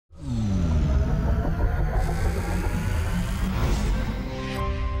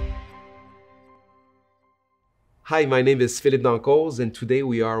Hi, my name is Philippe Dancoz, and today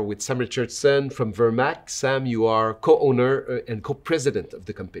we are with Sam Richardson from Vermac. Sam, you are co-owner and co-president of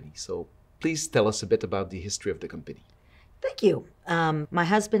the company. So please tell us a bit about the history of the company. Thank you. My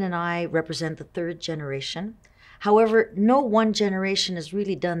husband and I represent the third generation. However, no one generation has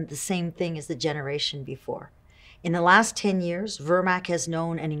really done the same thing as the generation before. In the last 10 years, Vermac has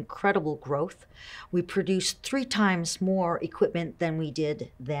known an incredible growth. We produce 3 times more equipment than we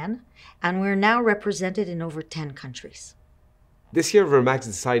did then, and we're now represented in over 10 countries. This year, Vermac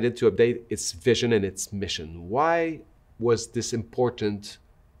decided to update its vision and its mission. Why was this important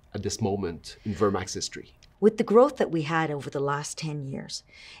at this moment in Vermac's history? With the growth that we had over the last 10 years,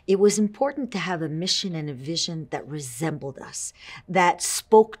 it was important to have a mission and a vision that resembled us, that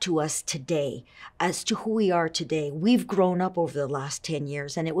spoke to us today as to who we are today. We've grown up over the last 10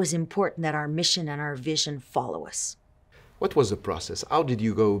 years, and it was important that our mission and our vision follow us. What was the process? How did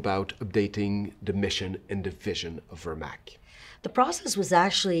you go about updating the mission and the vision of Vermac? The process was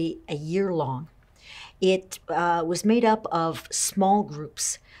actually a year long. It was made up of small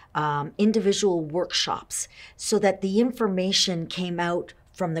groups, individual workshops, so that the information came out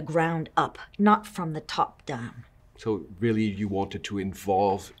from the ground up, not from the top down. So really you wanted to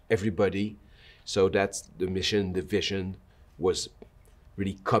involve everybody, so that's the mission, the vision was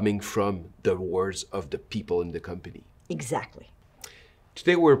really coming from the words of the people in the company. Exactly.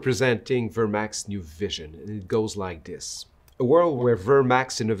 Today we're presenting Vermac's new vision, and it goes like this. A world where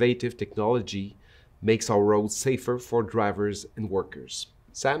Vermac's innovative technology makes our roads safer for drivers and workers.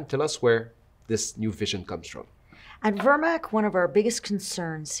 Sam, tell us where this new vision comes from. At Vermac, one of our biggest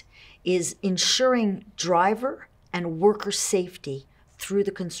concerns is ensuring driver and worker safety through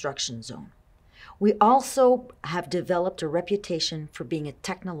the construction zone. We also have developed a reputation for being a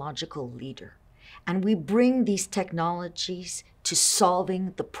technological leader, and we bring these technologies to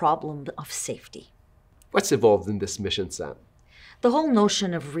solving the problem of safety. What's involved in this mission, Sam? The whole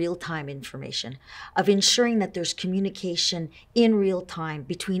notion of real-time information, of ensuring that there's communication in real time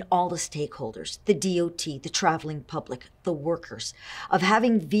between all the stakeholders, the DOT, the traveling public, the workers, of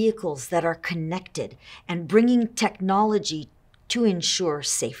having vehicles that are connected and bringing technology to ensure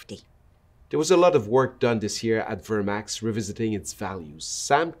safety. There was a lot of work done this year at Vermac revisiting its values.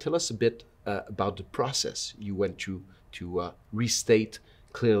 Sam, tell us a bit about the process you went through to restate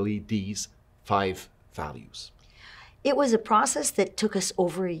clearly these 5 values. It was a process that took us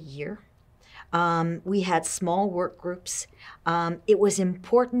over a year. We had small work groups. It was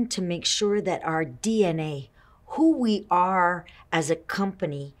important to make sure that our DNA, who we are as a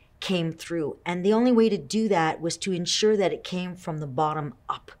company, came through. And the only way to do that was to ensure that it came from the bottom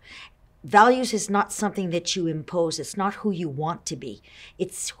up. Values is not something that you impose. It's not who you want to be.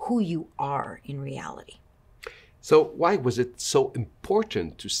 It's who you are in reality. So why was it so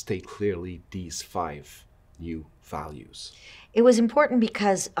important to state clearly these 5 new values? It was important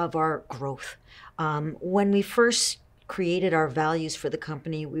because of our growth. When we first created our values for the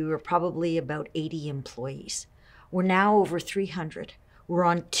company, we were probably about 80 employees. We're now over 300. We're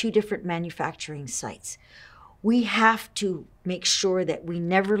on 2 different manufacturing sites. We have to make sure that we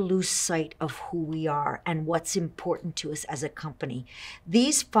never lose sight of who we are and what's important to us as a company.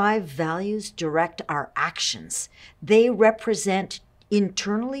 These 5 values direct our actions. They represent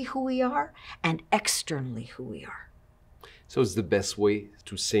internally who we are and externally who we are. So it's the best way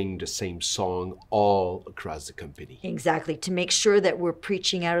to sing the same song all across the company. Exactly, to make sure that we're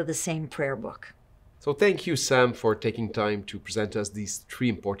preaching out of the same prayer book. So thank you, Sam, for taking time to present us these 3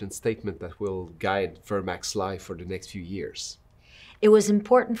 important statements that will guide Vermac's life for the next few years. It was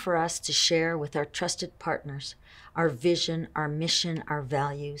important for us to share with our trusted partners our vision, our mission, our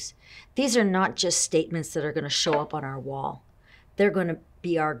values. These are not just statements that are going to show up on our wall. They're going to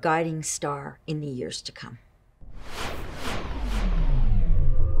be our guiding star in the years to come.